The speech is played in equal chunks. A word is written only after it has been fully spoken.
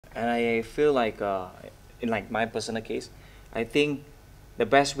And I feel like, in like my personal case, I think the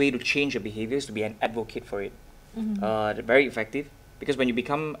best way to change your behavior is to be an advocate for it. They're very effective because when you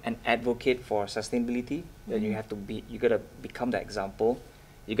become an advocate for sustainability, then you gotta become the example.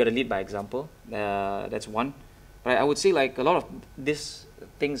 You gotta lead by example. That's one. But I would say like a lot of these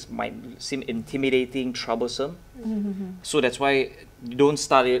things might seem intimidating, troublesome. So that's why you don't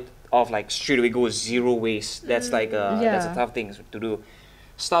start it off like straight away go zero waste. That's like that's a Yeah. tough thing to do.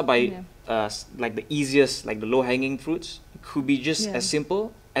 Start by like the easiest, like the low hanging fruits. It could be just Yeah. as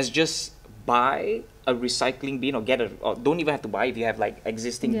simple as just buy a recycling bin or get a, or don't even have to buy if you have like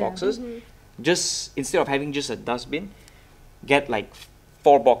existing Yeah. boxes. Just instead of having just a dustbin, get like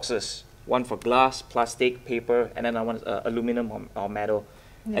 4 boxes, one for glass, plastic, paper, and then I want aluminum or metal.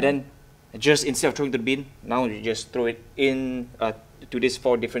 Yeah. And then just instead of throwing to the bin, now you just throw it in to these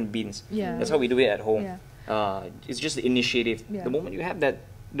 4 different bins. Yeah. That's how we do it at home. Yeah. It's just the initiative. Yeah. The moment you have that,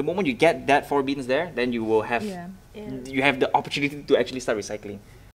 the moment you get that 4 bins there, then you will have Yeah. you have the opportunity to actually start recycling.